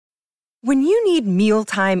When you need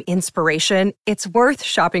mealtime inspiration, it's worth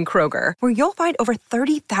shopping Kroger, where you'll find over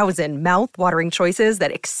 30,000 mouth-watering choices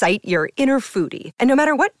that excite your inner foodie. And no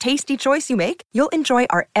matter what tasty choice you make, you'll enjoy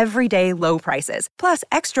our everyday low prices, plus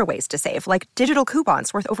extra ways to save, like digital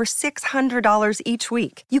coupons worth over $600 each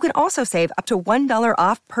week. You can also save up to $1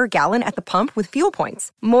 off per gallon at the pump with fuel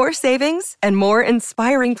points. More savings and more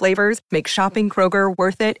inspiring flavors make shopping Kroger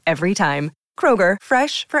worth it every time. Kroger,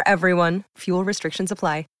 fresh for everyone. Fuel restrictions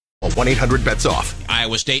apply. 1-800-BETS-OFF.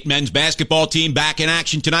 Iowa State men's basketball team back in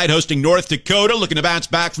action tonight, hosting North Dakota, looking to bounce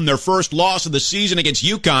back from their first loss of the season against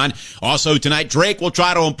UConn. Also tonight, Drake will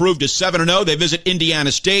try to improve to 7-0. They visit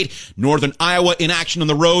Indiana State. Northern Iowa in action on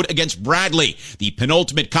the road against Bradley. The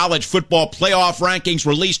penultimate college football playoff rankings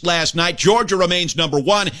released last night. Georgia remains number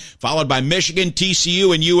 1, followed by Michigan,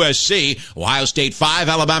 TCU, and USC. Ohio State 5,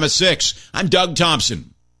 Alabama 6. I'm Doug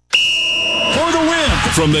Thompson. For the win.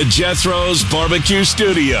 From the Jethro's Barbecue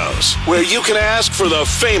Studios, where you can ask for the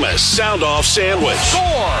famous sound-off sandwich.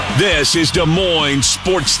 Score! This is Des Moines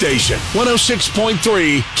Sports Station,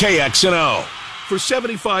 106.3 KXNO. For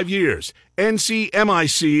 75 years,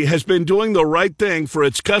 NCMIC has been doing the right thing for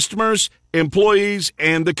its customers, employees,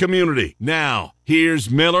 and the community. Now, here's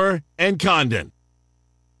Miller and Condon.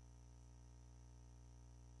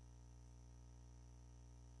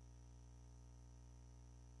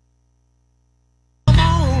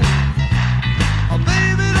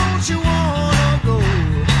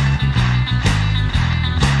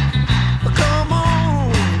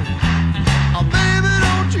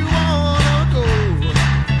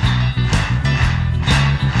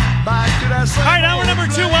 All right, hour number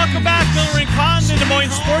 2. Welcome back. Miller and Condon, Des Moines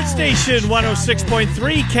Sports Station,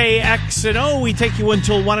 106.3 KXNO. We take you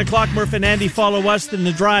until 1 o'clock. Murph and Andy follow us in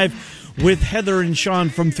the drive with Heather and Sean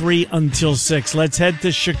from 3 until 6. Let's head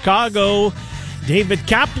to Chicago. David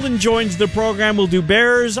Kaplan joins the program. We'll do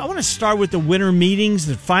Bears. I want to start with the winter meetings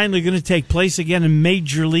that finally going to take place again in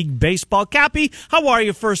Major League Baseball. Cappy, how are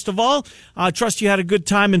you, first of all? Trust you had a good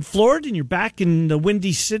time in Florida and you're back in the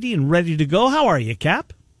Windy City and ready to go. How are you,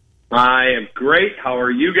 Cap? I am great. How are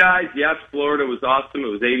you guys? Yes, Florida was awesome. It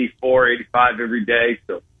was 84, 85 every day,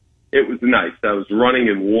 so it was nice. I was running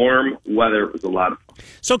in warm weather. It was a lot of fun.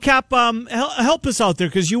 So, Cap, help us out there,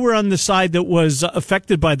 because you were on the side that was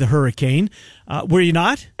affected by the hurricane. Were you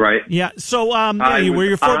not? Right. Yeah. So, you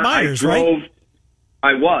were at Fort Myers, right?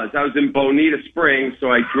 I was in Bonita Springs,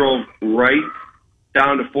 so I drove right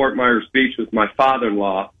down to Fort Myers Beach with my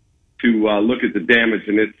father-in-law to look at the damage,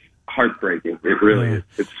 and it's heartbreaking. It really is.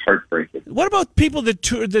 It's heartbreaking. What about people that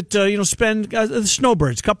spend the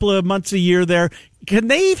snowbirds a couple of months a year there? Can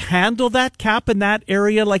they handle that, Cap, in that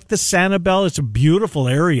area, like the Sanibel? It's a beautiful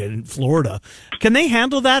area in Florida. Can they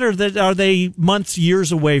handle that, or are they months, years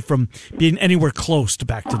away from being anywhere close to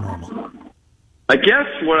back to normal? I guess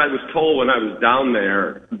what I was told when I was down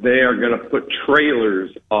there, they are going to put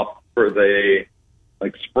trailers up for the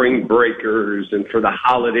spring breakers and for the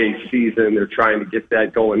holiday season. They're trying to get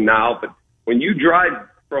that going now. But when you drive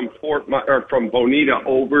from from Bonita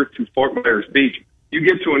over to Fort Myers Beach, you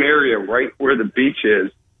get to an area right where the beach is,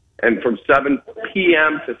 and from 7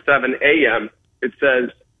 p.m. to 7 a.m., it says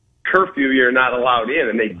curfew, you're not allowed in,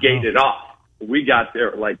 and they gate it off. We got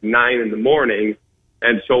there at 9 in the morning,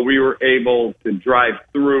 and so we were able to drive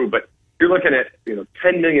through. But you're looking at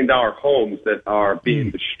 $10 million homes that are being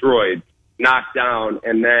destroyed, knocked down,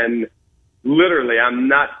 and then literally, I'm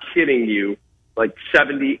not kidding you,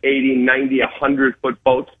 70, 80, 90, 100-foot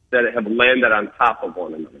boats that have landed on top of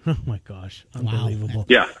one another. Oh, my gosh. Unbelievable. Wow.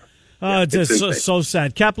 Yeah. It's just so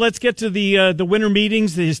sad. Cap, let's get to the winter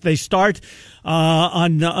meetings. They start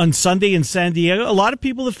on Sunday in San Diego. A lot of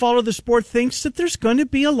people that follow the sport thinks that there's going to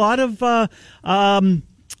be a lot of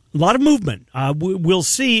movement. We'll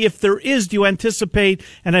see if there is. Do you anticipate?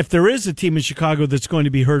 And if there is a team in Chicago that's going to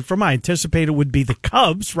be heard from, I anticipate it would be the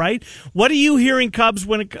Cubs, right? What are you hearing, Cubs,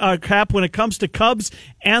 Cap, when it comes to Cubs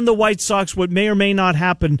and the White Sox, what may or may not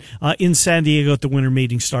happen in San Diego at the winter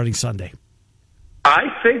meeting starting Sunday? I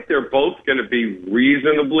think they're both going to be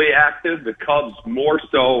reasonably active. The Cubs more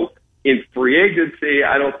so in free agency.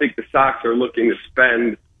 I don't think the Sox are looking to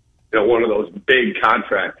spend one of those big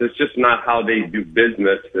contracts. It's just not how they do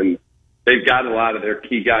business, and they've got a lot of their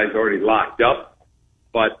key guys already locked up.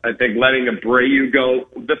 But I think letting Abreu go,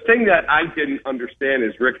 the thing that I didn't understand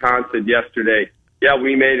is Rick Hahn said yesterday, yeah,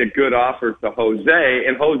 we made a good offer to Jose,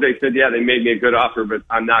 and Jose said, yeah, they made me a good offer, but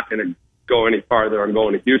I'm not going to go any farther. I'm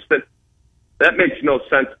going to Houston. That makes no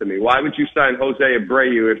sense to me. Why would you sign Jose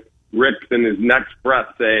Abreu if Rick's in his next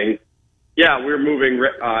breath saying, yeah, we're moving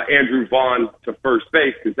Andrew Vaughn to first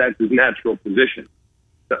base because that's his natural position?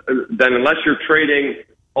 Then unless you're trading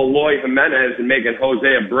Eloy Jimenez and making Jose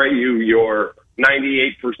Abreu your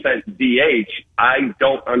 98% DH, I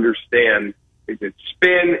don't understand. Is it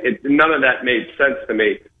spin? None of that made sense to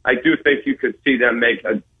me. I do think you could see them make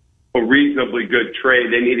a reasonably good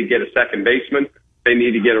trade. They need to get a second baseman. They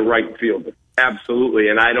need to get a right fielder. Absolutely.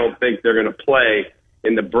 And I don't think they're going to play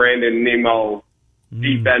in the Brandon Nimmo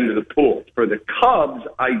deep end of the pool. For the Cubs,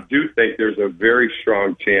 I do think there's a very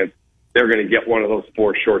strong chance they're going to get one of those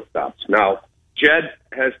 4 shortstops. Now, Jed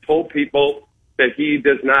has told people that he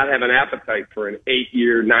does not have an appetite for an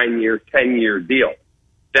 8-year, 9-year, 10-year deal.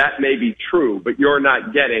 That may be true, but you're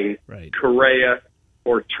not getting Correa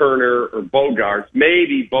or Turner or Bogaerts.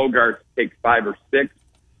 Maybe Bogaerts takes 5 or 6,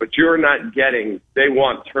 but you're not getting, they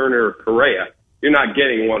want Turner or Correa. You're not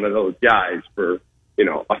getting one of those guys for,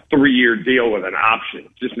 a 3-year deal with an option.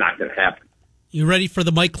 It's just not going to happen. You ready for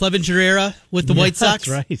the Mike Clevenger era with the White Sox?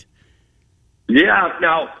 That's right. Yeah,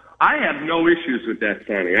 now, I have no issues with that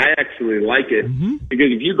signing. I actually like it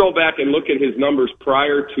because if you go back and look at his numbers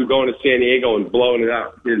prior to going to San Diego and blowing it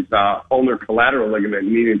out, his ulnar collateral ligament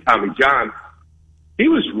and meeting Tommy John, he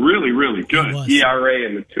was really, really good. ERA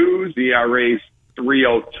in the 2s, ERAs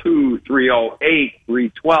 3.02, 3.08,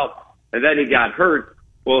 3.12, and then he got hurt.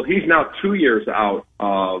 Well, he's now 2 years out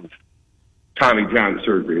of Tommy John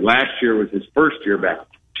surgery. Last year was his first year back.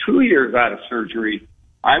 2 years out of surgery.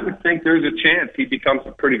 I would think there's a chance he becomes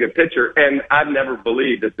a pretty good pitcher, and I've never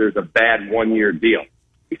believed that there's a bad 1-year deal.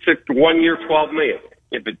 He said 1 year, $12 million.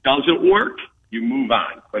 If it doesn't work, you move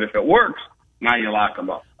on. But if it works, now you lock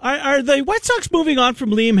him up. Are the White Sox moving on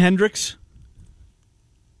from Liam Hendricks?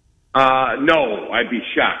 No, I'd be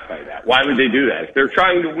shocked by that. Why would they do that? If they're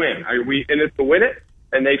trying to win, are we in it to win it?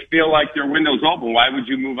 And they feel like their window's open. Why would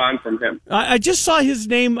you move on from him? I just saw his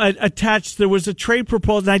name attached. There was a trade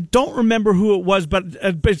proposal. And I don't remember who it was, but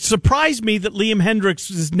it surprised me that Liam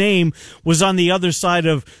Hendricks' name was on the other side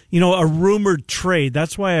of, a rumored trade.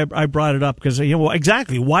 That's why I brought it up because,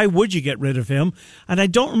 exactly. Why would you get rid of him? And I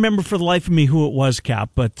don't remember for the life of me who it was, Cap,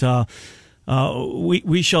 but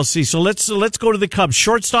we shall see. So let's go to the Cubs.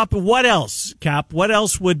 Shortstop. What else, Cap? What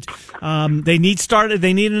else would they need?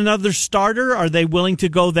 They need another starter. Are they willing to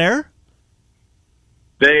go there?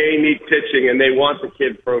 They need pitching, and they want the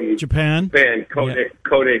kid from Japan,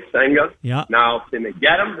 Kodai Senga. Yeah. Now, can they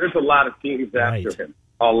get him? There's a lot of teams after him.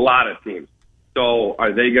 A lot of teams. So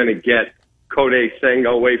are they going to get Kodai Senga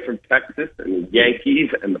away from Texas and the Yankees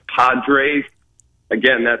and the Padres?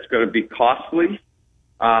 Again, that's going to be costly.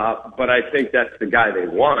 But I think that's the guy they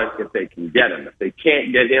want if they can get him. If they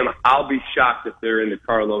can't get him, I'll be shocked if they're in the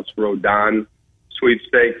Carlos Rodon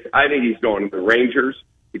sweepstakes. I think he's going to the Rangers.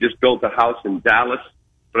 He just built a house in Dallas.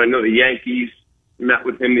 But I know the Yankees met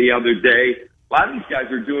with him the other day. A lot of these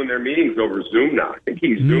guys are doing their meetings over Zoom now. I think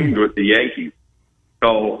he's Zoomed with the Yankees.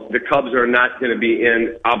 So the Cubs are not going to be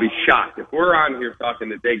in. I'll be shocked. If we're on here talking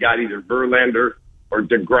that they got either Verlander or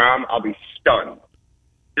DeGrom, I'll be stunned.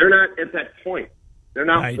 They're not at that point. They're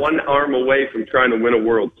not one arm away from trying to win a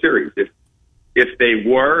World Series. If they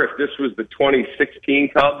were, if this was the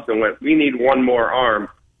 2016 Cubs and went, we need one more arm,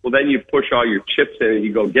 well, then you push all your chips in and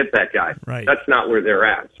you go get that guy. Right. That's not where they're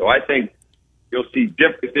at. So I think you'll see,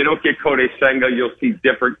 if they don't get Kodai Senga, you'll see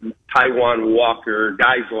different Taiwan Walker,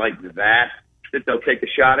 guys like that they'll take a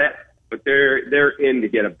shot at. But they're in to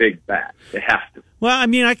get a big bat. They have to. Well, I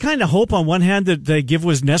mean, I kind of hope on one hand that they give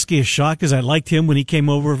Wisniewski a shot because I liked him when he came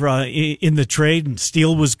over in the trade, and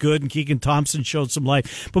Steele was good, and Keegan Thompson showed some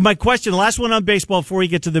life. But my question, the last one on baseball before we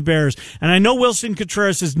get to the Bears, and I know Wilson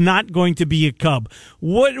Contreras is not going to be a Cub.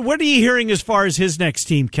 What are you hearing as far as his next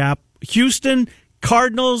team, Cap? Houston,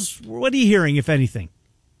 Cardinals? What are you hearing, if anything?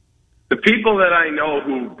 The people that I know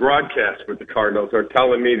who broadcast with the Cardinals are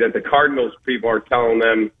telling me that the Cardinals people are telling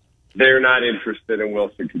them they're not interested in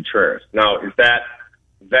Wilson Contreras. Now, is that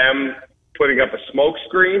them putting up a smoke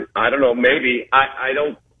screen? I don't know. Maybe. I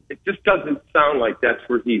don't. It just doesn't sound like that's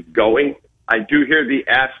where he's going. I do hear the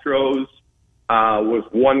Astros was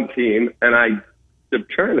one team, and I'm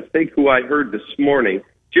trying to think who I heard this morning.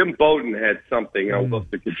 Jim Bowden had something on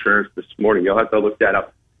Wilson Contreras this morning. You'll have to look that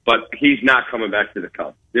up. But he's not coming back to the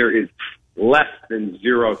Cubs. There is less than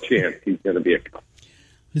zero chance he's going to be a Cub.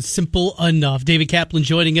 Simple enough. David Kaplan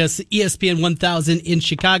joining us, ESPN 1000 in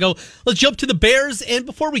Chicago. Let's jump to the Bears. And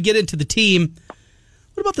before we get into the team,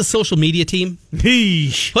 what about the social media team?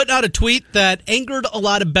 Putting out a tweet that angered a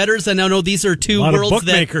lot of bettors. And I know these are two worlds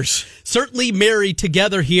that certainly marry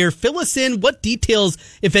together here. Fill us in. What details,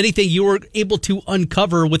 if anything, you were able to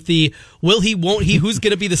uncover with the will he, won't he, who's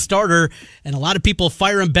going to be the starter, and a lot of people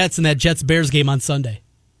firing bets in that Jets-Bears game on Sunday.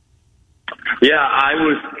 Yeah, I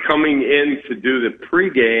was coming in to do the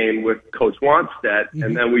pregame with Coach Wannstedt,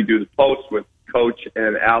 and then we do the post with coach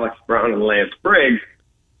and Alex Brown and Lance Briggs.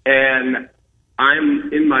 And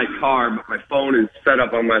I'm in my car, but my phone is set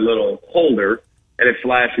up on my little holder, and it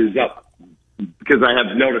flashes up because I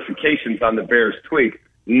have notifications on the Bears tweet.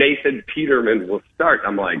 Nathan Peterman will start.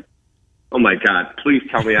 I'm like, oh, my God, please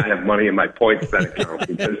tell me I have money in my points bet account,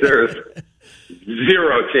 because there is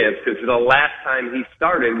zero chance, because the last time he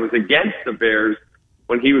started was against the Bears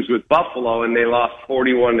when he was with Buffalo, and they lost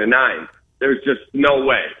 41-9. There's just no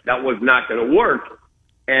way. That was not going to work.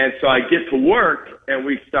 And so I get to work, and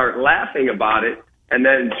we start laughing about it, and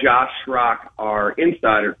then Josh Rock, our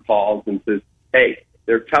insider, calls and says, hey,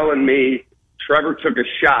 they're telling me Trevor took a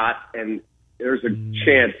shot, and there's a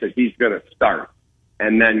chance that he's going to start.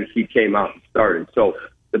 And then he came out and started. So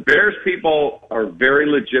the Bears people are very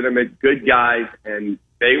legitimate, good guys, and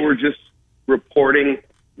they were just reporting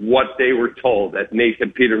what they were told, that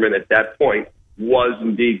Nathan Peterman at that point was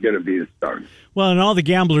indeed going to be the starter. Well, and all the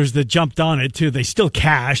gamblers that jumped on it, too, they still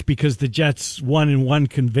cashed because the Jets won and won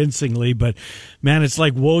convincingly. But, man, it's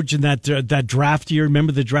like Woj in that draft year.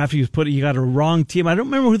 Remember the draft he was putting? You got a wrong team. I don't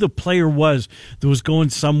remember who the player was that was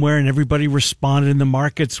going somewhere, and everybody responded, and the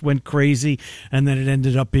markets went crazy, and then it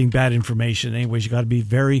ended up being bad information. Anyways, you got to be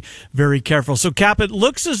very, very careful. So, Cap, it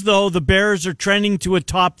looks as though the Bears are trending to a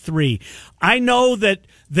top 3. I know that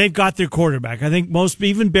they've got their quarterback. I think most,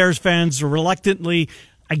 even Bears fans, are reluctantly,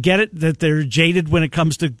 I get it that they're jaded when it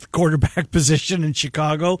comes to the quarterback position in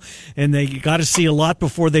Chicago, and they got to see a lot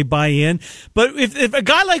before they buy in. But if a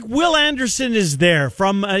guy like Will Anderson is there,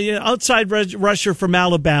 from outside rusher from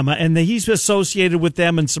Alabama, and he's associated with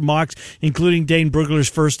them and some mocks, including Dane Brugler's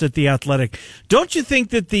first at the Athletic, don't you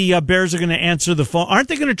think that the Bears are going to answer the phone? Aren't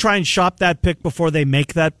they going to try and shop that pick before they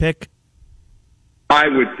make that pick? I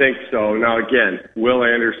would think so. Now, again, Will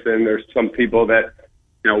Anderson, there's some people that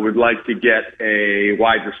would like to get a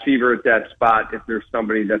wide receiver at that spot if there's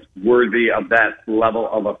somebody that's worthy of that level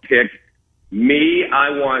of a pick. Me,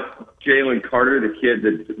 I want Jalen Carter, the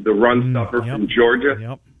kid, the run stuffer from Georgia.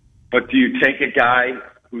 Yep. But do you take a guy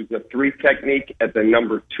who's a 3 technique at the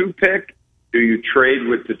number 2 pick? Do you trade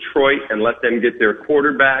with Detroit and let them get their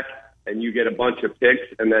quarterback, and you get a bunch of picks,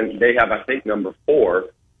 and then they have, I think, number 4?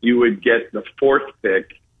 You would get the 4th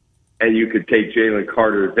pick, and you could take Jalen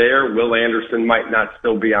Carter there. Will Anderson might not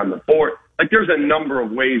still be on the board. Like, there's a number of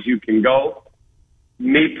ways you can go.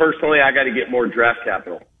 Me, personally, I got to get more draft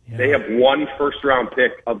capital. Yeah. They have 1 first-round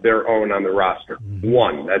pick of their own on the roster.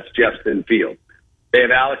 1. That's Justin Fields. They have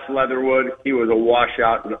Alex Leatherwood. He was a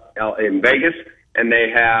washout in Vegas. And they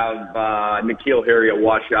have N'Keal Harry, a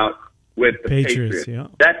washout with the Patriots. Yeah.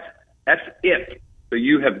 That's it. So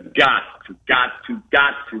you have got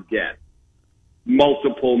to get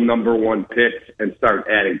multiple number 1 picks and start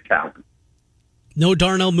adding talent. No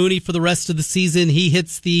Darnell Mooney for the rest of the season. He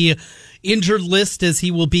hits the injured list as he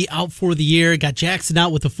will be out for the year. Got Jackson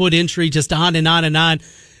out with a foot injury, just on and on and on.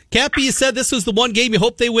 Cappy, you said this was the one game you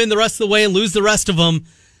hope they win the rest of the way and lose the rest of them.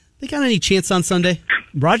 They got any chance on Sunday?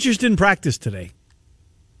 Rodgers didn't practice today.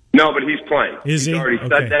 No, but he's playing. Is he? He's already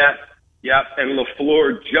said that. Yep, and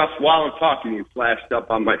LaFleur, just while I'm talking, you flashed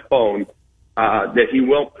up on my phone that he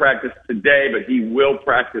won't practice today, but he will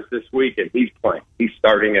practice this week, and he's playing. He's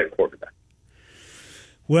starting at quarterback.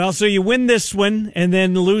 Well, so you win this one and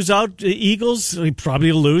then lose out Eagles. You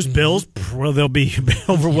probably lose. Bills, well, they'll be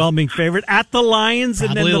overwhelming favorite. At the Lions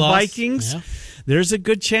probably, and then the Vikings. Yeah. There's a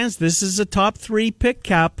good chance this is a top 3 pick,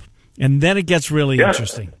 Cap, and then it gets really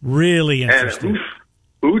interesting. Really interesting. And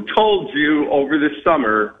who told you over the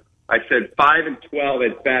summer, I said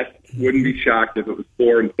 5-12 at best, wouldn't be shocked if it was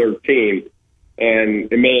 4-13, and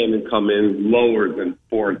it may even come in lower than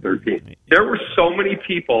 4-13. There were so many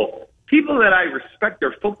people that I respect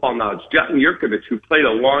their football knowledge. Justin Yurkovich, who played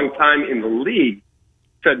a long time in the league,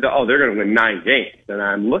 said, oh, they're going to win 9 games. And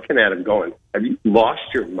I'm looking at him going, have you lost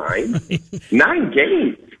your mind? 9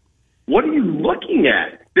 games? What are you looking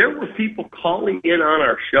at? There were people calling in on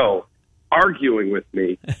our show arguing with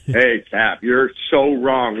me, hey, Cap, you're so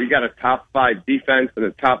wrong. We got a top 5 defense and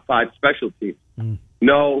a top 5 special teams.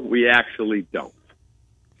 No, we actually don't.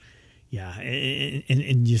 Yeah,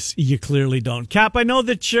 and you clearly don't. Cap, I know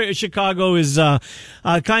that Chicago is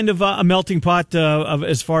kind of a melting pot of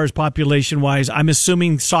as far as population-wise. I'm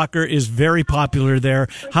assuming soccer is very popular there.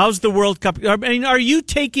 How's the World Cup? I mean, are you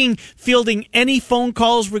fielding any phone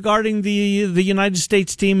calls regarding the United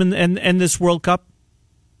States team and this World Cup?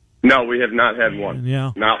 No, we have not had one.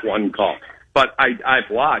 Yeah. Not one call. But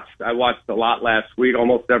I've watched. I watched a lot last week,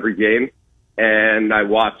 almost every game. And I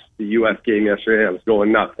watched the U.S. game yesterday. I was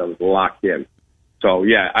going nuts. I was locked in. So,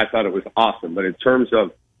 yeah, I thought it was awesome. But in terms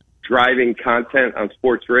of driving content on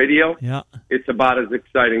sports radio, yeah, it's about as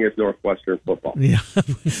exciting as Northwestern football. Yeah.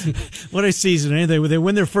 What a season. Eh? They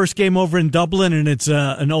win their first game over in Dublin, and it's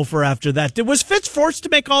an over after that. Was Fitz forced to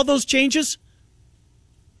make all those changes?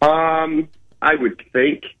 I would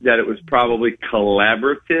think that it was probably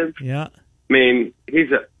collaborative. Yeah. I mean, he's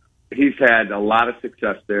had a lot of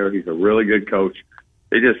success there. He's a really good coach.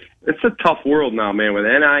 It's a tough world now, man, with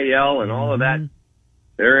NIL and all of that.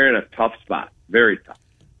 They're in a tough spot. Very tough.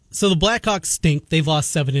 So the Blackhawks stink. They've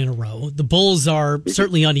lost 7 in a row. The Bulls are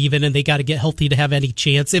certainly uneven, and they got to get healthy to have any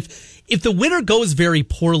chance. If the winter goes very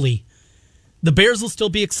poorly, the Bears will still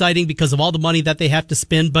be exciting because of all the money that they have to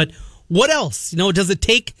spend. But what else? Does it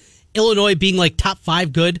take Illinois being like top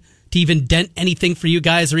 5 good to even dent anything for you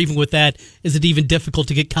guys? Or even with that, is it even difficult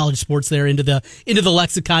to get college sports there into the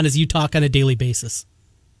lexicon as you talk on a daily basis?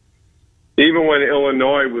 Even when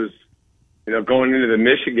Illinois was, going into the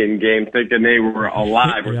Michigan game thinking they were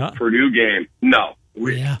alive, or the Purdue game, no.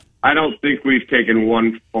 I don't think we've taken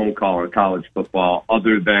one phone call in college football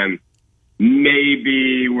other than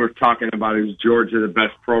maybe we're talking about, is Georgia the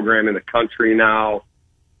best program in the country now?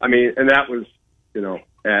 I mean, and that was,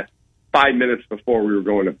 at 5 minutes before we were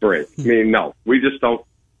going to break. I mean, no, we just don't.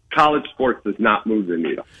 College sports does not move the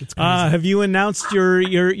needle. Have you announced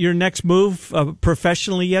your next move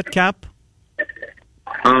professionally yet, Cap?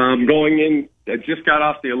 Going in, I just got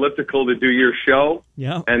off the elliptical to do your show.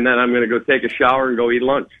 Yeah. And then I'm going to go take a shower and go eat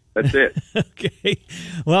lunch. That's it. Okay.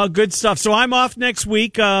 Well, good stuff. So I'm off next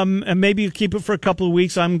week, and maybe you keep it for a couple of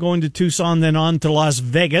weeks. I'm going to Tucson, then on to Las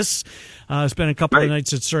Vegas. Spend a couple of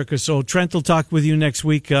nights at Circus. So Trent will talk with you next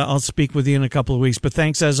week. I'll speak with you in a couple of weeks. But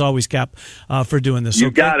thanks, as always, Cap, for doing this.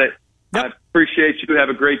 You got it. Yep. I appreciate you. Have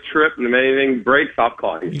a great trip. And if anything breaks, I'll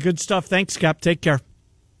call you. Good stuff. Thanks, Cap. Take care.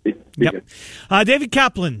 Yep. David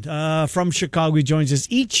Kaplan from Chicago joins us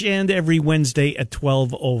each and every Wednesday at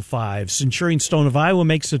 12:05. Centurion Stone of Iowa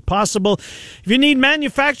makes it possible. If you need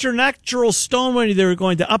manufactured natural stone, whether they're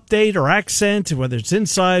going to update or accent, whether it's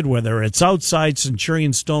inside, whether it's outside,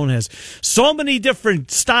 Centurion Stone has so many different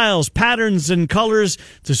styles, patterns, and colors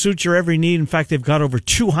to suit your every need. In fact, they've got over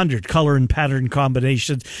 200 color and pattern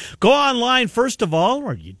combinations. Go online, first of all,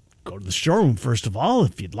 or you go to the showroom, first of all,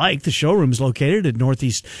 if you'd like. The showroom is located at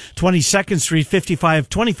Northeast 22nd Street,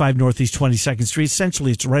 5525 Northeast 22nd Street.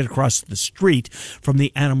 Essentially, it's right across the street from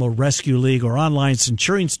the Animal Rescue League, or online,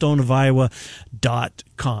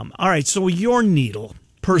 centurionstoneofiowa.com. All right, so your needle,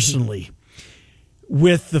 personally,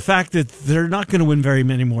 with the fact that they're not going to win very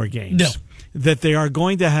many more games, no, that they are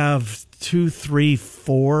going to have 2, 3,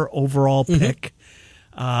 4 overall pick,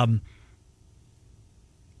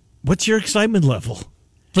 what's your excitement level?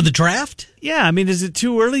 For the draft? Yeah, I mean, is it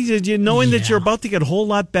too early? Did you knowing that you're about to get a whole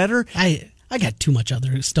lot better? I got too much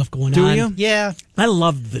other stuff going on. Do you? Yeah, I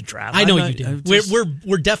love the draft. I know you do.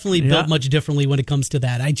 We're definitely built much differently when it comes to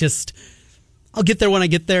that. I'll get there when I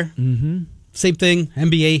get there. Mm-hmm. Same thing.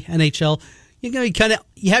 NBA, NHL.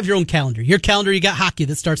 You have your own calendar. Your calendar. You got hockey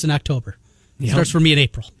that starts in October. It starts for me in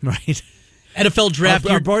April. Right. NFL draft.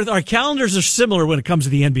 Our calendars are similar when it comes to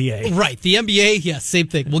the NBA. Right. The NBA, yeah, same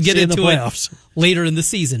thing. We'll get into it later in the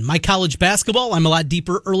season. My college basketball, I'm a lot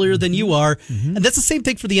deeper earlier than you are. Mm-hmm. And that's the same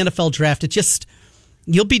thing for the NFL draft. It just,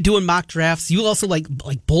 you'll be doing mock drafts. You also like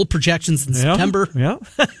bold projections in September. Yeah.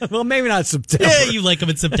 Well, maybe not September. Yeah, you like them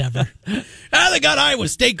in September. They got Iowa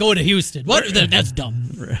State going to Houston. That's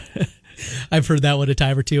dumb. I've heard that one a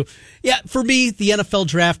time or two. Yeah, for me, the NFL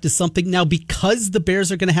draft is something now because the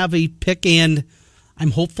Bears are going to have a pick, and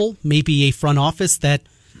I'm hopeful maybe a front office that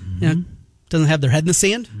doesn't have their head in the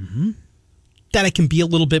sand, that I can be a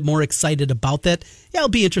little bit more excited about that. Yeah, it'll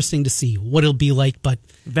be interesting to see what it'll be like. But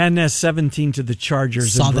Van Ness 17 to the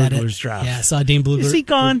Chargers in Blugler's draft. Yeah, I saw Dane Blugler. Is he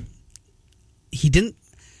gone? He didn't.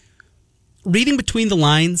 Reading between the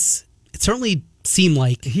lines, it certainly seem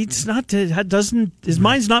like he's not his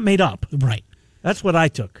mind's not made up. Right. That's what I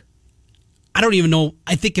took. I don't even know.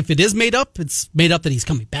 I think if it is made up, it's made up that he's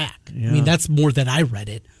coming back. Yeah. I mean, that's more than I read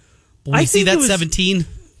it. But when I see that 17,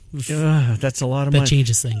 that's a lot of money. That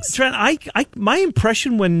changes things. Trent, my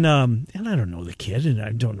impression when, and I don't know the kid, and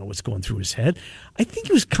I don't know what's going through his head. I think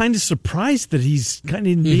he was kind of surprised that he's kind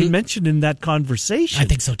of being mentioned in that conversation. I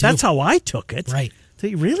think so too. That's how I took it. Right.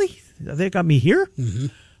 Really? They got me here? Mm-hmm.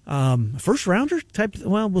 First rounder type.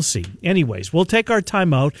 Well, we'll see. Anyways, we'll take our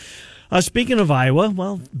time out. Speaking of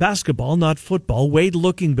Iowa, basketball, not football. Wade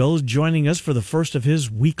Lookingbill is joining us for the first of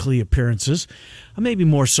his weekly appearances. Maybe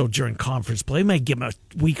more so during conference play. Might give him a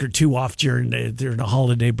week or two off during the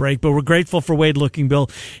holiday break. But we're grateful for Wade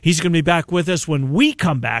Lookingbill. He's going to be back with us when we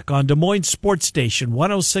come back on Des Moines Sports Station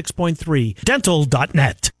 106.3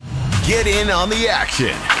 Dental.net. Get in on the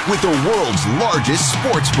action with the world's largest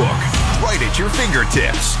sports book right at your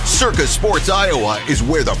fingertips. Circa Sports Iowa is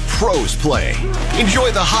where the pros play.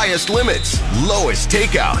 Enjoy the highest limits, lowest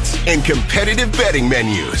takeouts, and competitive betting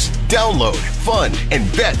menus. Download, fund,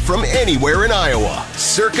 and bet from anywhere in Iowa.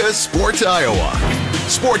 Circa Sports Iowa.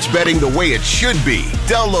 Sports betting the way it should be.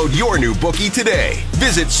 Download your new bookie today.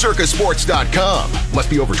 Visit circasports.com. Must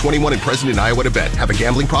be over 21 and present in Iowa to bet. Have a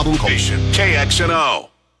gambling problem? Call KXNO.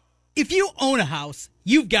 If you own a house,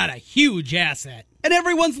 you've got a huge asset. And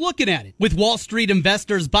everyone's looking at it. With Wall Street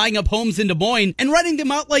investors buying up homes in Des Moines and renting them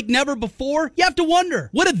out like never before, you have to wonder,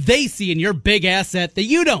 what do they see in your big asset that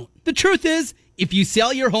you don't? The truth is, if you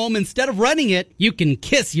sell your home instead of renting it, you can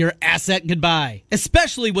kiss your asset goodbye.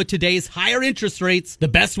 Especially with today's higher interest rates, the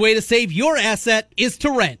best way to save your asset is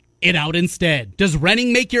to rent it out instead. Does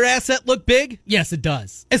renting make your asset look big? Yes, it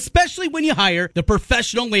does. Especially when you hire the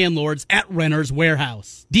professional landlords at Renters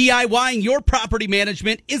Warehouse. DIYing your property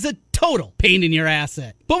management is a total pain in your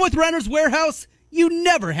asset. But with Renters Warehouse, you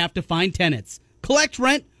never have to find tenants, collect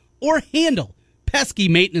rent, or handle pesky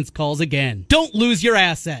maintenance calls again. Don't lose your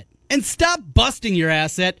asset. And stop busting your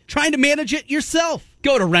asset trying to manage it yourself.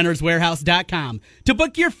 Go to renterswarehouse.com to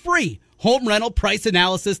book your free home rental price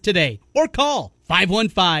analysis today or call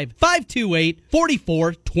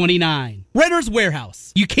 515-528-4429. Renters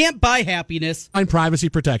Warehouse. You can't buy happiness. Find privacy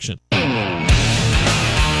protection.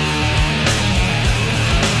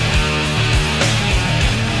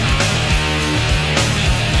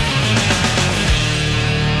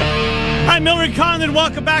 Hi, Miller and Condon.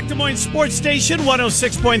 Welcome back to Des Moines Sports Station,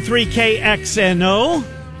 106.3 KXNO.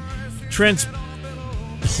 Trent's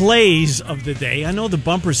plays of the day. I know the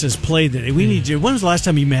bumper says play today. We need you. When was the last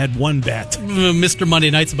time you had one bet? Mr.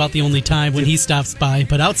 Monday Night's about the only time when he stops by.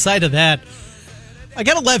 But outside of that, I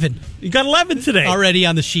got 11. You got 11 today. Already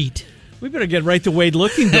on the sheet. We better get right to Wade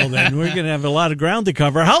Lookingbill then. We're going to have a lot of ground to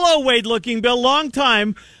cover. Hello, Wade Lookingbill. Long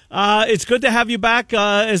time. It's good to have you back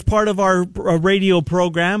as part of our radio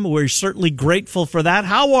program. We're certainly grateful for that.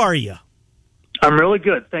 How are you? I'm really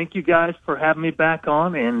good. Thank you guys for having me back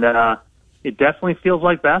on, and it definitely feels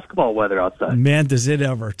like basketball weather outside. Man, does it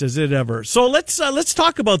ever. Does it ever. So let's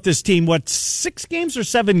talk about this team. What, 6 games or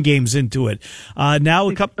 7 games into it? Now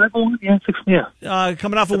a couple,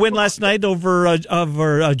 coming off a win last night over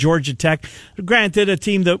Georgia Tech. Granted, a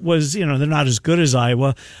team that was, they're not as good as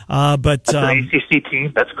Iowa, but that's an ACC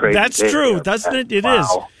team. That's crazy. That's true, doesn't it? It is.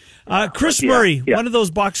 Chris Murray, one of those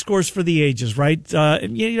box scores for the ages, right?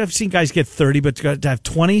 I've seen guys get 30, but to have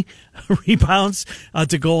 20 rebounds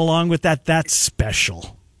to go along with that, that's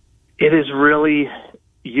special. It is really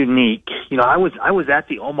unique. I was at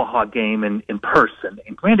the Omaha game in person,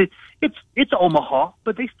 and granted, it's Omaha,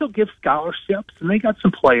 but they still give scholarships, and they got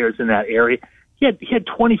some players in that area. He had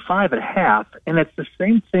 25 at half, and it's the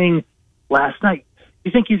same thing last night.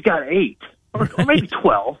 You think he's got 8. Or maybe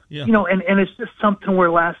 12, yeah. And it's just something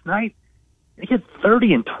where last night he had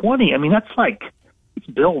 30 and 20. I mean, that's like it's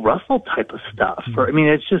Bill Russell type of stuff.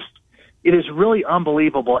 It is really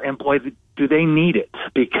unbelievable. And boy, do they need it,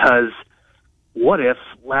 because what if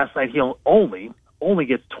last night he only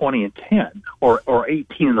gets 20 and 10 or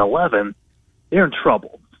 18 and 11? They're in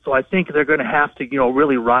trouble. So I think they're going to have to,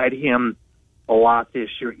 really ride him a lot this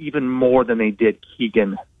year, even more than they did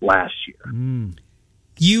Keegan last year.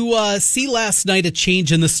 You see last night a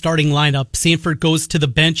change in the starting lineup. Sanford goes to the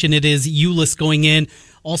bench, and it is Ulis going in.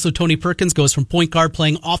 Also, Tony Perkins goes from point guard,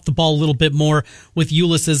 playing off the ball a little bit more with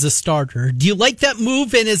Ulis as a starter. Do you like that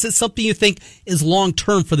move, and is it something you think is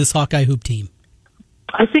long-term for this Hawkeye hoop team?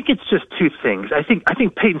 I think it's just two things. I think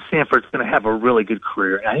Peyton Sanford's going to have a really good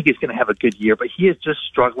career, and I think he's going to have a good year, but he is just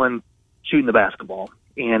struggling shooting the basketball.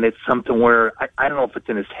 And it's something where I don't know if it's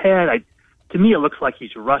in his head. To me, it looks like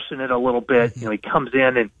he's rushing it a little bit. He comes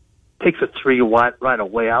in and takes a 3 right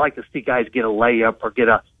away. I like to see guys get a layup or get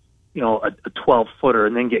a 12-footer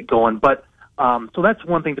and then get going. But so that's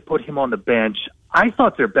one thing to put him on the bench. I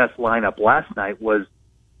thought their best lineup last night was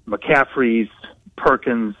McCaffrey's,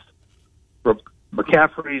 Perkins, Rebraca,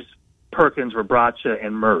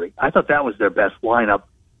 and Murray. I thought that was their best lineup.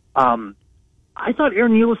 I thought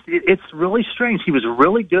Aaron Ulis, it's really strange. He was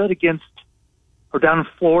really good down in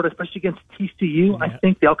Florida, especially against TCU. Yeah. I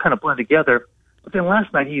think they all kind of blend together. But then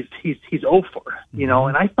last night he's 0 for,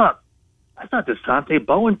 and I thought DeSante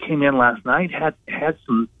Bowen came in last night, had a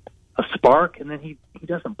spark, and then he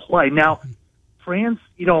doesn't play. Now, Franz,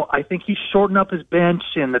 I think he's shortened up his bench,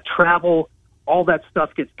 and the travel, all that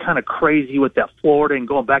stuff gets kind of crazy with that Florida and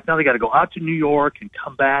going back. Now they got to go out to New York and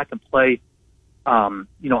come back and play,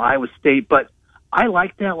 Iowa State. But I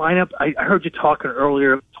like that lineup. I heard you talking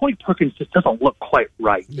earlier. Tony Perkins just doesn't look quite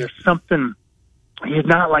right. There's something he's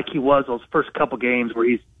not like he was those first couple games where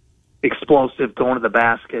he's explosive going to the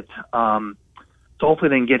basket. So hopefully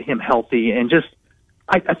they can get him healthy. And just,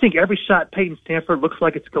 I think every shot Peyton Stanford looks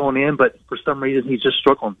like it's going in, but for some reason he's just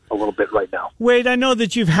struggling a little bit right now. Wade, I know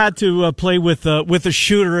that you've had to play with a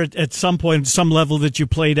shooter at some point, some level that you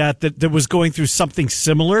played at that was going through something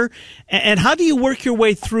similar. And how do you work your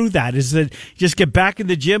way through that? Is it just get back in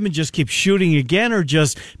the gym and just keep shooting again, or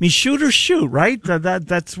just, I mean, shooters shoot, right?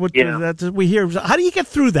 That's what we hear. How do you get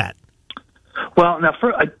through that? Well, now,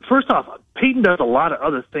 first off, Peyton does a lot of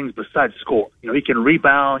other things besides score. You know, he can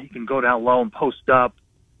rebound, he can go down low and post up.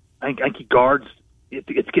 I think he guards.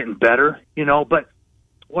 It's getting better, you know. But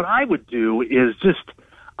what I would do is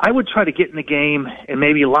I would try to get in the game and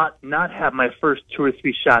maybe not have my first 2 or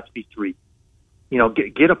 3 shots be 3. You know,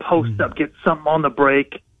 get a post up, get something on the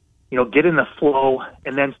break, you know, get in the flow,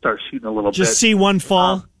 and then start shooting a little bit. Just see one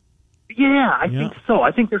fall? Yeah, I think so.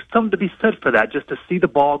 I think there's something to be said for that, just to see the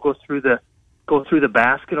ball go through the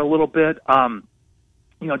basket a little bit.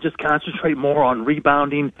 You know, just concentrate more on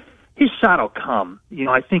rebounding. His shot will come. You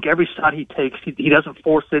know, I think every shot he takes, he doesn't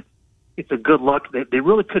force it. It's a good look. They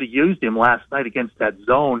really could have used him last night against that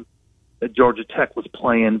zone that Georgia Tech was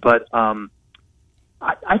playing. But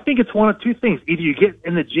I think it's one of two things. Either you get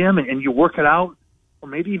in the gym and you work it out, or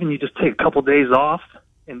maybe even you just take a couple days off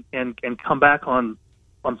and come back on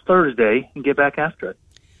Thursday and get back after it.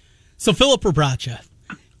 So Filip Rebraca,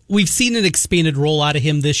 we've seen an expanded role out of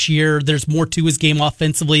him this year. There's more to his game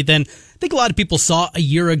offensively than I think a lot of people saw a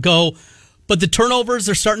year ago. But the turnovers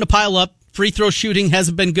are starting to pile up. Free throw shooting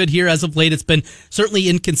hasn't been good here as of late. It's been certainly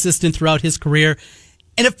inconsistent throughout his career.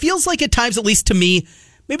 And it feels like at times, at least to me,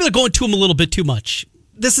 maybe they're going to him a little bit too much.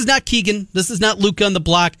 This is not Keegan. This is not Luka on the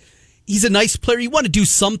block. He's a nice player. You want to do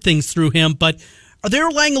some things through him, but are they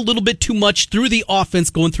relying a little bit too much through the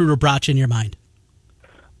offense going through Rebraca in your mind?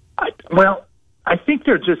 I think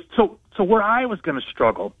they're just so where Iowa's going to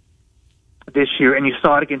struggle this year, and you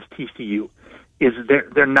saw it against TCU, is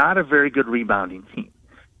they're not a very good rebounding team.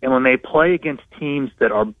 And when they play against teams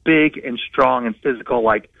that are big and strong and physical,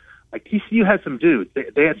 like TCU had some dudes,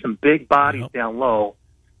 they had some big bodies down low,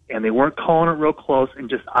 and they weren't calling it real close. And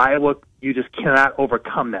just Iowa, you just cannot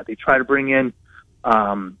overcome that. They try to bring in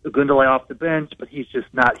Ogundele off the bench, but he's just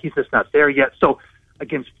not there yet. So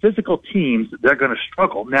against physical teams, they're going to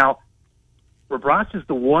struggle. Now, Rebraca is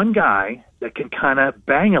the one guy that can kind of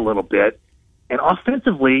bang a little bit, and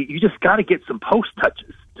offensively, you just got to get some post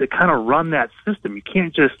touches to kind of run that system. You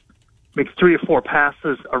can't just make 3 or 4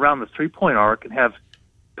 passes around the 3-point arc and have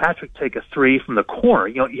Patrick take a 3 from the corner.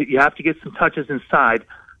 You know, you have to get some touches inside.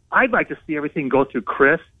 I'd like to see everything go through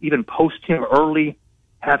Chris, even post him early,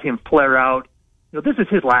 have him flare out. You know, this is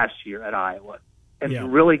his last year at Iowa,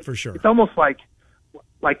 and really, for sure, it's almost like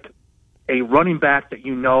a running back that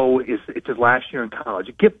you know it's his last year in college.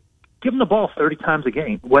 Give him the ball 30 times a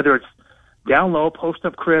game, whether it's down low, post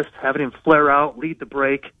up Chris, having him flare out, lead the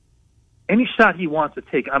break. Any shot he wants to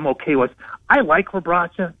take, I'm okay with. I like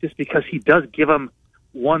Rebraca just because he does give him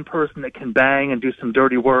one person that can bang and do some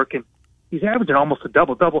dirty work, and he's averaging almost a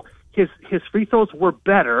double-double. His free throws were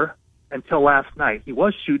better until last night. He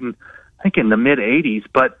was shooting, I think, in the mid-80s,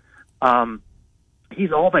 but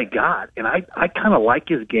he's all they got, and I kind of like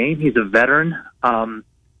his game. He's a veteran.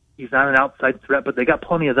 He's not an outside threat, but they got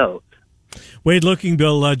plenty of those. Wade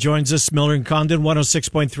Lookingbill joins us, Miller and Condon,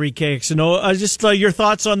 106.3 KXNO. Just your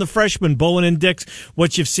thoughts on the freshmen, Bowen and Dix,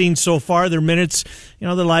 what you've seen so far, their minutes, you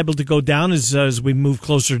know, they're liable to go down as we move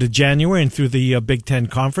closer to January and through the Big Ten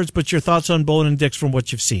Conference, but your thoughts on Bowen and Dix from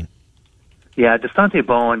what you've seen? Yeah, Dasonte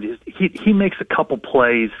Bowen, he makes a couple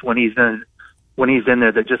plays when he's in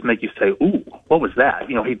there that just make you say, ooh, what was that?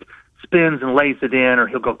 You know, he spins and lays it in, or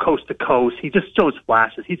he'll go coast to coast. He just shows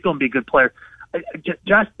flashes. He's going to be a good player.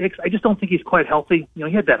 Josh Dix, I just don't think he's quite healthy. You know,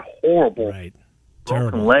 he had that horrible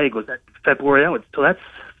broken leg. Was that February? So that's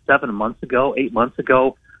 8 months ago. He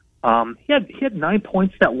had 9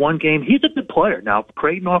 points that one game. He's a good player. Now,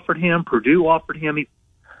 Creighton offered him. Purdue offered him. It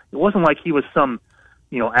wasn't like he was some,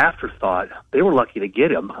 you know, afterthought. They were lucky to get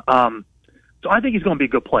him. So I think he's going to be a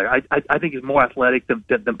good player. I think he's more athletic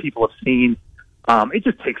than people have seen. It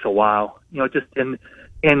just takes a while, you know.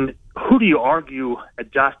 And who do you argue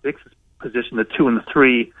at Josh Dix's position, the 2 and the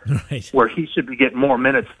 3, where he should be getting more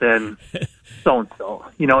minutes than so and so?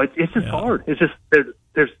 You know, it's just hard. It's just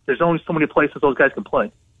there's only so many places those guys can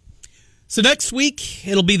play. So next week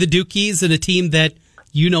it'll be the Dukies and a team that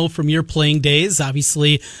you know from your playing days.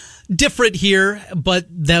 Obviously different here, but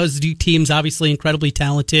those teams obviously incredibly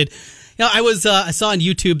talented. You know, I saw on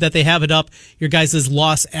YouTube that they have it up, your guys'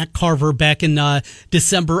 loss at Carver back in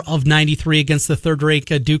December of 93 against the third-ranked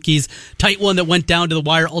Dukies. Tight one that went down to the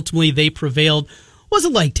wire. Ultimately, they prevailed. What was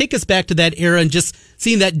it like? Take us back to that era and just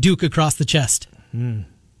seeing that Duke across the chest.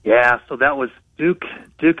 Yeah, so that was Duke.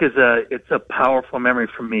 Duke it's a powerful memory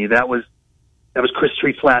for me. That was Chris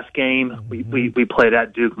Street's last game. We played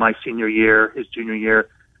at Duke my senior year, his junior year.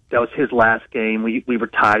 That was his last game. We were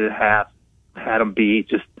tied at half, had him beat,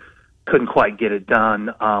 just couldn't quite get it done.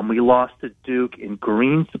 We lost to Duke in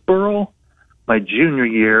Greensboro my junior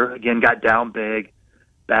year. Again, got down big,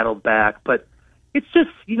 battled back. But it's just,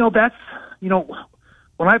 that's,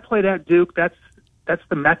 when I played at Duke, that's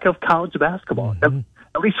the mecca of college basketball.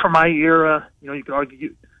 At least for my era, you could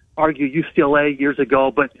argue UCLA years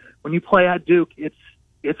ago, but when you play at Duke,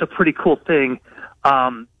 it's a pretty cool thing.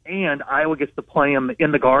 And Iowa gets to play them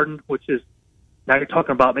in the Garden, which is, now you're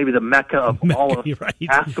talking about maybe the mecca of all of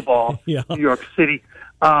basketball, Yeah. New York City.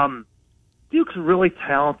 Duke's really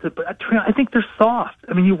talented, but I think they're soft.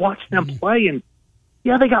 I mean, you watch them play, and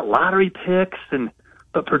yeah, they got lottery picks,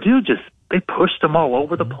 but Purdue they pushed them all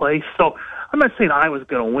over the place. So I'm not saying Iowa's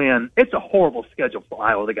going to win. It's a horrible schedule for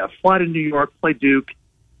Iowa. They got to fly to New York, play Duke,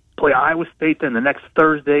 play Iowa State then the next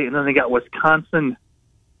Thursday, and then they got Wisconsin.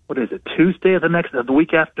 What is it, Tuesday or the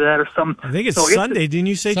week after that or something? I think it's Sunday. Didn't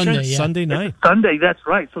you say, Sunday, Trent? yeah. Sunday night. Sunday, that's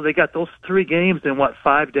right. So they got those 3 games in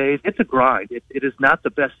 5 days. It's a grind. It is not the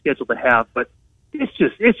best schedule to have, but it's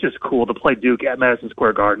just cool to play Duke at Madison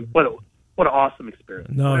Square Garden. What an awesome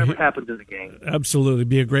experience. Whatever happens in the game. Absolutely.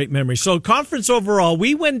 Be a great memory. So conference overall,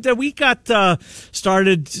 we got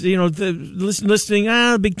started,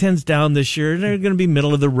 listening, Big Ten's down this year. They're going to be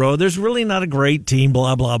middle of the road. There's really not a great team,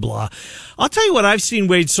 blah, blah, blah. I'll tell you what I've seen,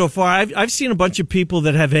 Wade, so far. I've seen a bunch of people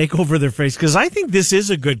that have egg over their face because I think this is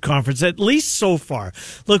a good conference, at least so far.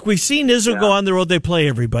 Look, we've seen Israel go on the road. They play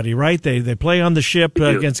everybody, right? They play on the ship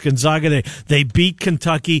against Gonzaga. They beat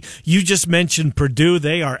Kentucky. You just mentioned Purdue.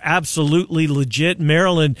 They are absolutely legit.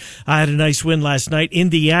 Maryland had a nice win last night.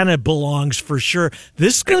 Indiana belongs for sure.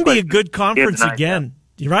 This is going to be a good conference again.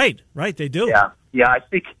 You're right. They do. Yeah. I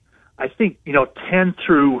think 10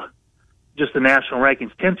 through just the national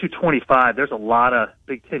rankings, 10 through 25. There's a lot of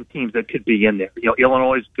Big Ten teams that could be in there.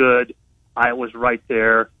 Illinois is good. Iowa's right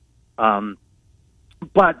there.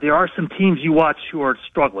 But there are some teams you watch who are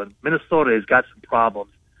struggling. Minnesota has got some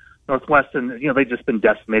problems. Northwestern, they've just been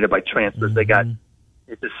decimated by transfers. They got.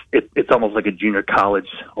 It's almost like a junior college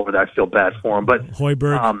over there. I feel bad for them, but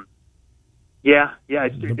Hoiberg.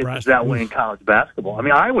 It's that way in college basketball. I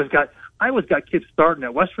mean, Iowa's got kids starting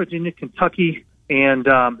at West Virginia, Kentucky, and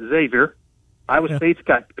Xavier. Iowa State's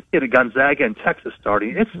got a kid at Gonzaga and Texas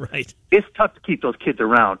starting. It's tough to keep those kids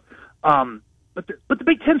around. But the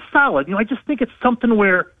Big Ten's solid. I just think it's something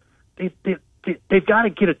where they've got to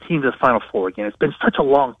get a team to the Final Four again. It's been such a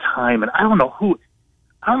long time, and I don't know who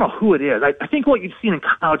it is. I think what you've seen in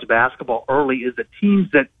college basketball early is that teams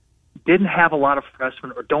that didn't have a lot of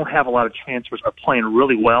freshmen or don't have a lot of transfers are playing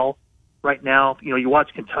really well right now. You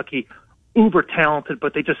watch Kentucky, uber talented,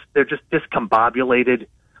 but they're just discombobulated.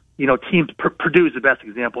 Teams, Purdue's the best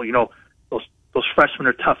example. Those freshmen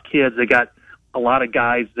are tough kids. They got a lot of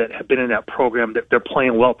guys that have been in that program that they're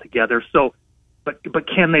playing well together. So, but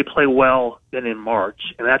can they play well then in March?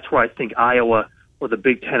 And that's where I think Iowa or the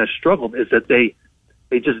Big Ten has struggled, is that they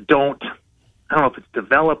just don't. I don't know if it's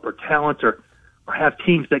develop or talent or have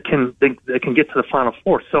teams that can get to the Final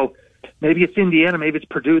Four. So maybe it's Indiana, maybe it's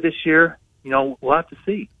Purdue this year. We'll have to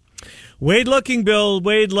see. Wade Lookingbill.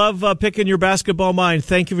 Wade, love picking your basketball mind.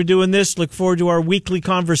 Thank you for doing this. Look forward to our weekly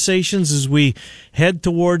conversations as we head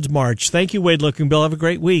towards March. Thank you, Wade Lookingbill. Have a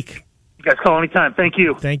great week. You guys call anytime. Thank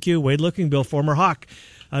you. Thank you. Wade Lookingbill, former Hawk,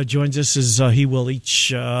 joins us as he will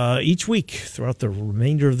each week throughout the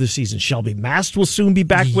remainder of the season. Shelby Mast will soon be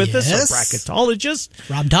back with us, our bracketologist.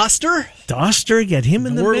 Rob Doster, get him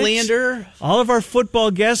in the mix. Norlander. All of our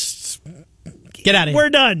football guests, get out of here.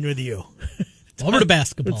 We're done with you. Over to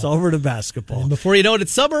basketball. It's over to basketball. And before you know it,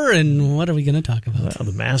 it's summer, and what are we going to talk about? Well,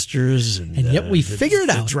 the Masters. And yet we figured it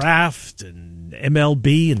out. The draft and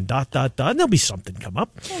MLB and ... And there'll be something come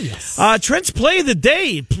up. Oh, yes. Trent's Play of the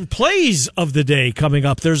Day, plays of the day coming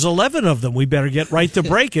up. There's 11 of them. We better get right to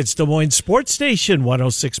break. It's Des Moines Sports Station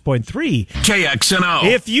 106.3. KXNO.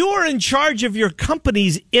 If you are in charge of your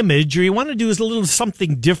company's image or you want to do a little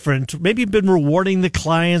something different, maybe you've been rewarding the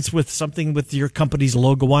clients with something with your company's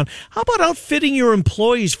logo on, how about outfitting your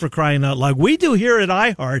employees, for crying out loud? We do here at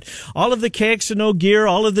iHeart. All of the KXNO gear,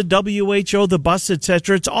 all of the WHO, the bus,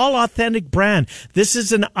 etc. It's all authentic brand. This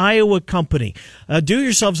is an Iowa company. Do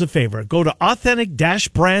yourselves a favor. Go to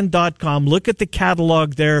authentic-brand.com. Look at the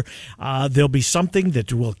catalog there. There'll be something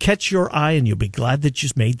that will catch your eye, and you'll be glad that you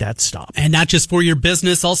made that stop. And not just for your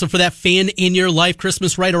business, also for that fan in your life.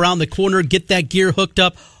 Christmas right around the corner. Get that gear hooked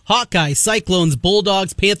up. Hawkeyes, Cyclones,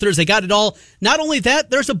 Bulldogs, Panthers. They got it all. Not only that,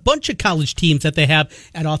 there's a bunch of college teams that they have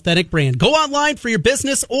at Authentic Brand. Go online for your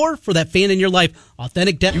business or for that fan in your life.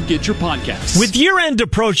 Authentic Dental. You get your podcast. With year-end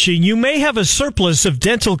approaching, you may have a surplus of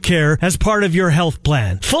dental care as part of your health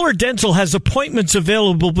plan. Fuller Dental has appointments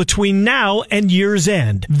available between now and year's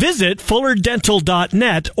end. Visit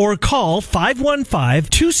fullerdental.net or call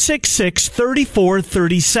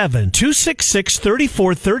 515-266-3437.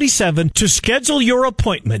 266-3437 to schedule your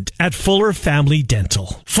appointment at Fuller Family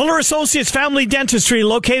Dental. Fuller Associates Family Dentistry,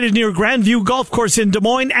 located near Grandview Golf Course in Des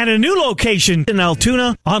Moines, and a new location in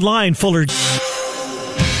Altoona. Online, Fuller.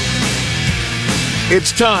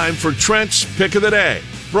 It's time for Trent's Pick of the Day,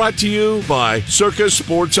 brought to you by Circa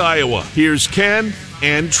Sports Iowa. Here's Ken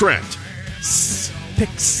and Trent.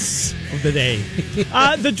 Picks of the day.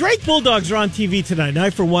 The Drake Bulldogs are on TV tonight, and I,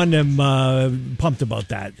 for one, am pumped about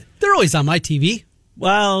that. They're always on my TV.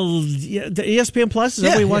 Well, yeah, the ESPN Plus, is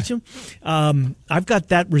that where you watch them? I've got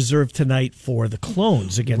that reserved tonight for the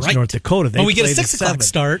Clones against North Dakota. But we get a 6 o'clock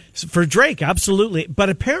start. For Drake, absolutely. But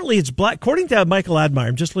apparently it's black. According to Michael Admire,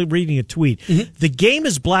 I'm just reading a tweet, the game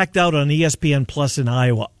is blacked out on ESPN Plus in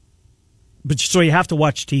Iowa. So you have to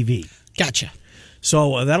watch TV. Gotcha.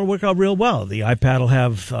 So that'll work out real well. The iPad will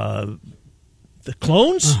have the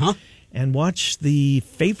Clones. And watch the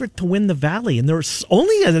favorite to win the Valley. And they're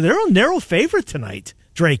a narrow favorite tonight,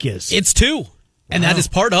 Drake is. It's 2. And that is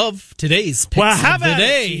part of today's picks of the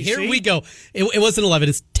day. Here we go. It wasn't 11,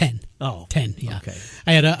 it's 10. Oh. 10, yeah. Okay.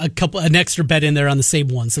 I had an extra bet in there on the same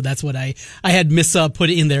one, so that's what I had put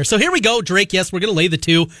in there. So here we go, Drake. Yes, we're going to lay the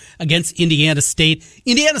 2 against Indiana State.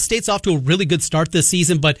 Indiana State's off to a really good start this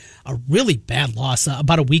season, but a really bad loss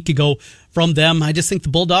about a week ago from them. I just think the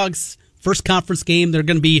Bulldogs, first conference game, they're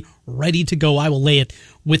going to be ready to go. I will lay it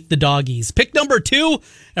with the Doggies. Pick number 2,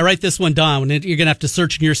 I write this one down. You're going to have to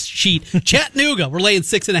search in your sheet. Chattanooga, we're laying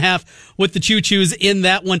 6.5 with the Choo-Choos in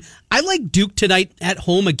that one. I like Duke tonight at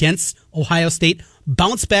home against Ohio State.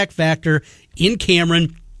 Bounce back factor in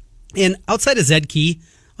Cameron. And outside of Zedke,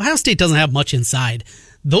 Ohio State doesn't have much inside.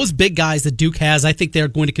 Those big guys that Duke has, I think they're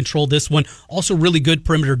going to control this one. Also really good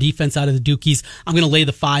perimeter defense out of the Dukies. I'm going to lay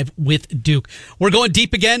the 5 with Duke. We're going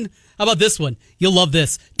deep again. How about this one? You'll love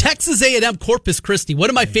this. Texas A&M Corpus Christi. One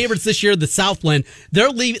of my favorites this year, the Southland. They're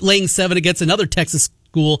laying 7 against another Texas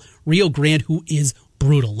school, Rio Grande, who is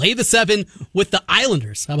brutal. Lay the 7 with the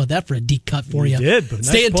Islanders. How about that for a deep cut for you? Did, but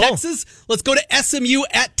Stay in pull. Texas. Let's go to SMU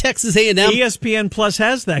at Texas A&M. ESPN Plus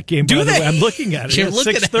has that game. Do they? I'm looking at it. You're It's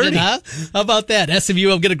looking 6:30. at it, huh? How about that?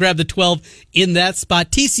 SMU, I'm going to grab the 12 in that spot.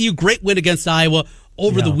 TCU, great win against Iowa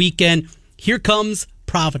over the weekend. Here comes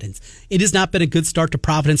Providence. It has not been a good start to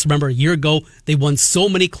Providence. Remember, a year ago, they won so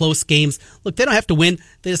many close games. Look, they don't have to win.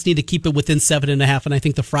 They just need to keep it within 7.5, and I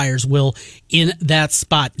think the Friars will in that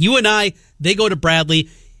spot. UNI, they go to Bradley.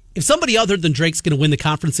 If somebody other than Drake's going to win the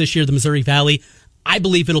conference this year, the Missouri Valley, I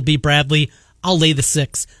believe it'll be Bradley. I'll lay the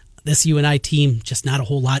 6. This UNI team, just not a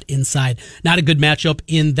whole lot inside. Not a good matchup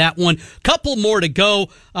in that one. Couple more to go.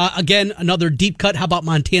 Again, another deep cut. How about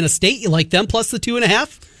Montana State? You like them plus the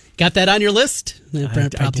 2.5? Got that on your list?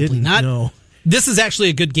 Probably I didn't, not. No. This is actually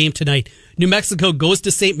a good game tonight. New Mexico goes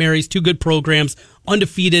to St. Mary's. 2 good programs.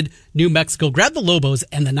 Undefeated New Mexico. Grab the Lobos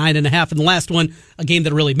and the 9.5. And the last one, a game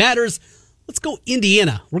that really matters. Let's go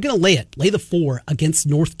Indiana. We're going to lay it. Lay the 4 against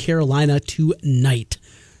North Carolina tonight.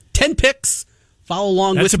 10 picks. Follow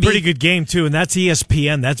along with me. That's a pretty good game, too, and that's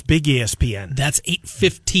ESPN. That's big ESPN. That's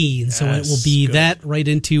 8:15, so it will be good. that right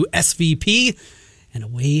into SVP, and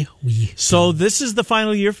away we go. So this is the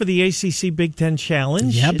final year for the ACC Big Ten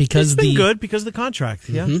Challenge. Yeah, because it's been good because of the contract.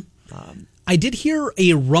 Yeah, I did hear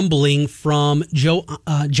a rumbling from John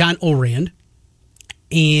Orand,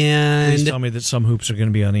 and please tell me that some hoops are going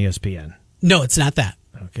to be on ESPN. No, it's not that.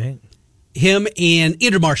 Okay. Him and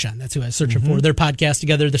Andrew Marchand, that's who I was searching for, their podcast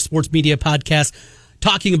together, their sports media podcast,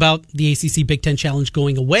 talking about the ACC Big Ten Challenge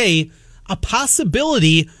going away, a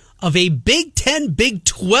possibility of a Big Ten, Big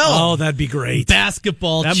 12. Oh, that'd be great.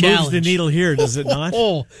 Basketball that challenge. moves the needle here, does it not?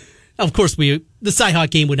 Of course, the Cyhawk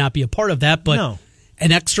game would not be a part of that, but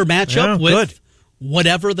an extra matchup with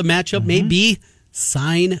whatever the matchup may be,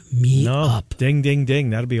 sign me up. Ding, ding,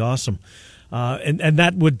 ding. That'd be awesome. And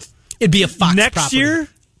that would... It'd be a Fox next property. Year?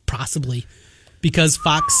 Possibly. Because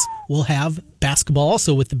Fox will have basketball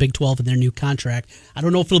also with the Big 12 in their new contract. I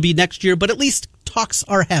don't know if it'll be next year, but at least talks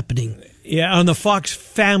are happening. Yeah, on the Fox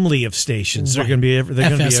family of stations. They're going to be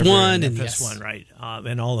FS1 and FS1, right.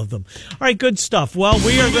 And all of them. All right, good stuff. Well,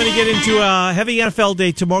 we are going to get into a heavy NFL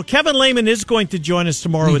day tomorrow. Kevin Lehman is going to join us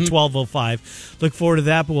tomorrow at 12:05. Look forward to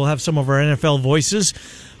that, but we'll have some of our NFL voices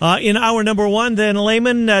In hour number 1, then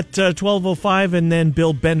Lehman at 12:05, and then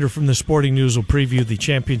Bill Bender from the Sporting News will preview the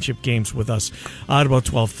championship games with us at about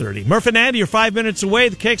 12:30. Murph and Andy are 5 minutes away.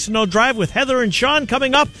 The KXNO Drive with Heather and Sean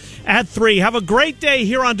coming up at 3. Have a great day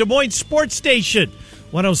here on Des Moines Sports Station,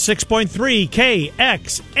 106.3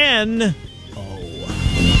 KXNO.